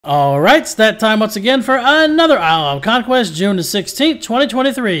Alright, it's that time once again for another Isle of Conquest, June the 16th,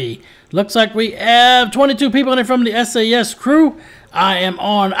 2023. Looks like we have 22 people in it from the SAS crew. I am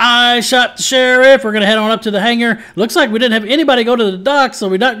on I Shot the Sheriff. We're going to head on up to the hangar. Looks like we didn't have anybody go to the dock, so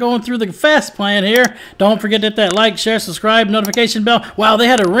we're not going through the fast plan here. Don't forget to hit that like, share, subscribe, notification bell. Wow, they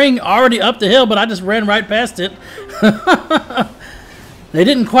had a ring already up the hill, but I just ran right past it. They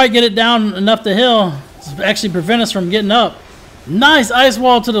didn't quite get it down enough the hill to actually prevent us from getting up. Nice ice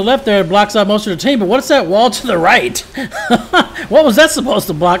wall to the left there. It blocks out most of the team, but what's that wall to the right? What was that supposed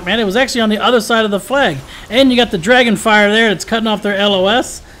to block, man? It was actually on the other side of the flag. And you got the Dragonflight there that's cutting off their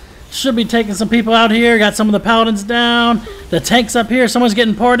LOS. Should be taking some people out here. Got some of the paladins down. The tank's up here. Someone's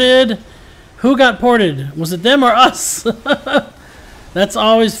getting ported. Who got ported? Was it them or us? That's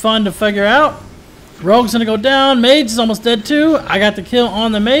always fun to figure out. Rogue's gonna go down. Mage is almost dead too. I got the kill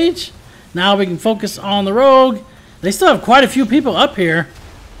on the mage. Now we can focus on the rogue. They still have quite a few people up here.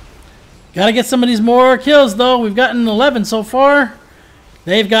 Gotta get some of these more kills though. We've gotten 11 so far.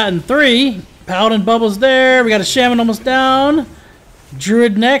 They've gotten 3. Paladin Bubbles there. We got a Shaman almost down.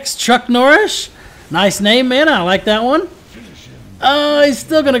 Druid next. Chuck Norris. Nice name, man. I like that one. He's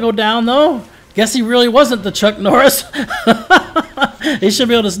still gonna go down though. Guess he really wasn't the Chuck Norris. He should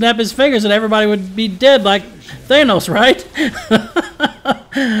be able to snap his fingers and everybody would be dead like Thanos, right?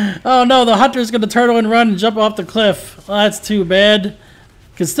 Oh no, the hunter's gonna turtle and run and jump off the cliff. Oh, that's too bad.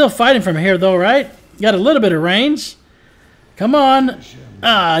 Can still fight him from here though, right? Got a little bit of range. Come on.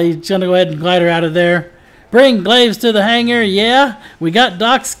 He's gonna go ahead and glide her out of there. Bring Glaives to the hangar. Yeah, we got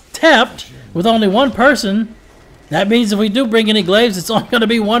docks tapped with only one person. That means if we do bring any Glaives, it's only gonna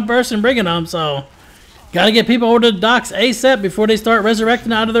be one person bringing them. So, gotta get people over to the docks ASAP before they start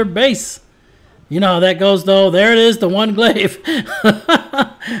resurrecting out of their base. You know how that goes, though. There it is, the one Glaive.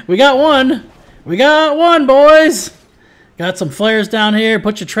 We got one. We got one, boys. Got some flares down here.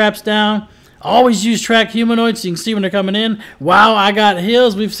 Put your traps down. Always use track humanoids so you can see when they're coming in. Wow, I got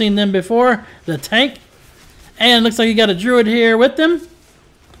heals. We've seen them before. The tank. And looks like you got a druid here with them.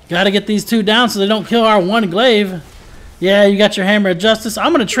 Got to get these 2 down so they don't kill our one Glaive. Yeah, you got your Hammer of Justice.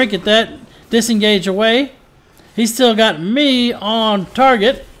 I'm going to trinket that. Disengage away. He's still got me on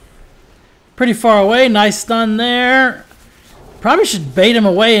target. Pretty far away. Nice stun there. Probably should bait him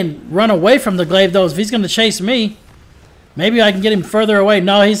away and run away from the Glaive, though, if he's going to chase me. Maybe I can get him further away.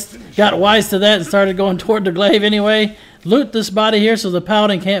 No, he's got wise to that and started going toward the Glaive anyway. Loot this body here so the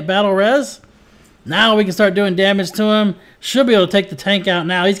Paladin can't battle res. Now we can start doing damage to him. Should be able to take the tank out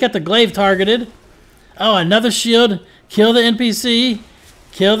now. He's got the Glaive targeted. Oh, another shield. Kill the NPC.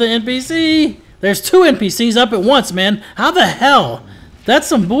 Kill the NPC. There's 2 NPCs up at once, man. How the hell? That's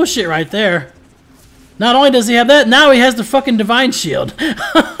some bullshit right there. Not only does he have that, now he has the fucking Divine Shield.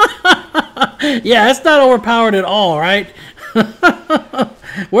 Yeah, it's not overpowered at all, right?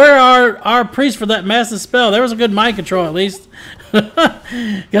 Where are our priests for that massive spell? There was a good mind control at least.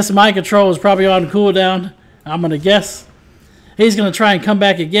 Guess mind control was probably on cooldown. I'm going to guess. He's going to try and come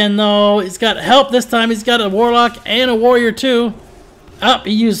back again, though. He's got help this time. He's got a Warlock and a Warrior, too.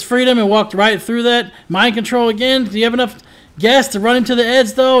 He used Freedom and walked right through that. Mind control again. Do you have enough gas to run him to the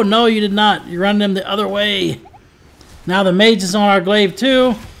edge, though? No, you did not. You're running him the other way. Now the mage is on our Glaive,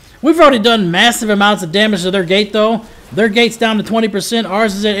 too. We've already done massive amounts of damage to their gate, though. Their gate's down to 20%.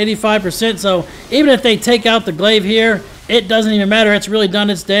 Ours is at 85%. So even if they take out the Glaive here, it doesn't even matter. It's really done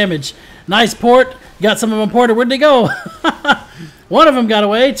its damage. Nice port. Got some of them ported. Where'd they go? One of them got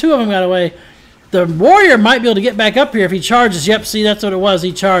away. 2 of them got away. The Warrior might be able to get back up here if he charges. Yep, see, that's what it was.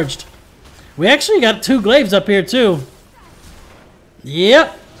 He charged. We actually got 2 Glaives up here, too.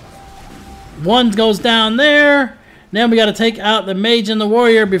 Yep. One goes down there. Then we got to take out the Mage and the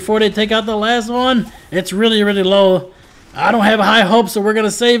Warrior before they take out the last one. It's really, really low. I don't have high hopes, so we're going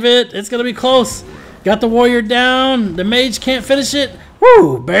to save it. It's going to be close. Got the Warrior down. The Mage can't finish it.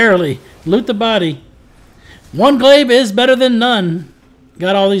 Woo, barely. Loot the body. 1 Glaive is better than none.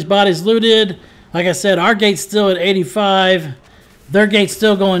 Got all these bodies looted. Like I said, our gate's still at 85. Their gate's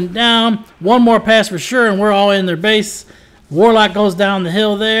still going down. 1 more pass for sure, and we're all in their base. Warlock goes down the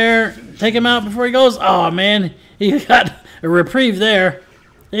hill there. Take him out before he goes. Oh, man. He got a reprieve there.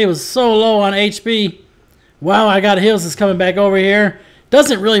 He was so low on HP. Wow, I got heals that's coming back over here.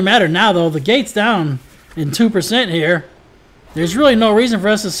 Doesn't really matter now, though. The gate's down in 2% here. There's really no reason for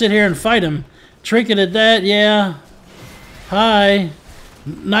us to sit here and fight him. Trinketed that, yeah. Hi.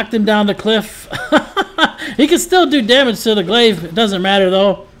 Knocked him down the cliff. He can still do damage to the Glaive. It doesn't matter,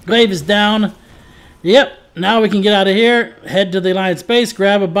 though. Glaive is down. Yep. Now we can get out of here. Head to the Alliance base.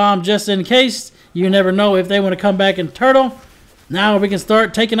 Grab a bomb just in case. You never know if they want to come back and turtle. Now we can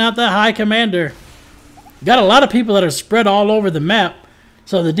start taking out the High Commander. Got a lot of people that are spread all over the map.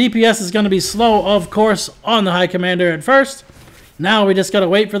 So the DPS is going to be slow, of course, on the High Commander at first. Now we just got to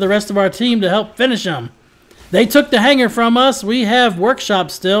wait for the rest of our team to help finish them. They took the hangar from us. We have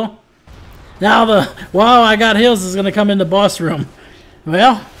workshop still. Now the wow, I got heals is going to come in the boss room.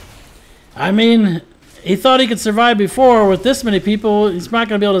 Well, I mean, he thought he could survive before. With this many people, he's not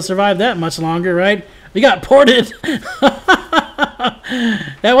going to be able to survive that much longer, right? We got ported.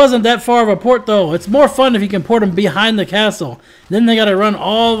 That wasn't that far of a port, though. It's more fun if you can port them behind the castle. Then they got to run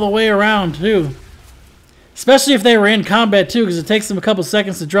all the way around, too. Especially if they were in combat, too, because it takes them a couple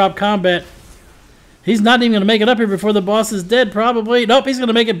seconds to drop combat. He's not even going to make it up here before the boss is dead, probably. Nope, he's going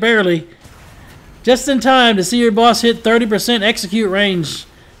to make it barely. Just in time to see your boss hit 30% execute range.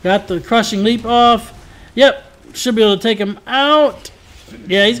 Got the crushing leap off. Yep, should be able to take him out.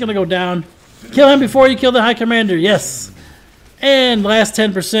 Yeah, he's going to go down. Kill him before you kill the High Commander. Yes. And last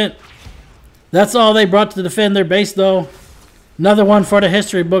 10%. That's all they brought to defend their base, though. Another one for the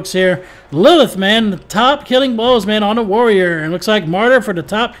history books here. Lilith, man, the top killing blows, man, on a warrior. And looks like martyr for the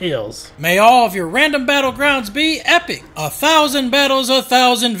top heals. May all of your random battlegrounds be epic. 1,000 battles,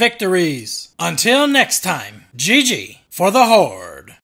 1,000 victories. Until next time, GG for the Horde.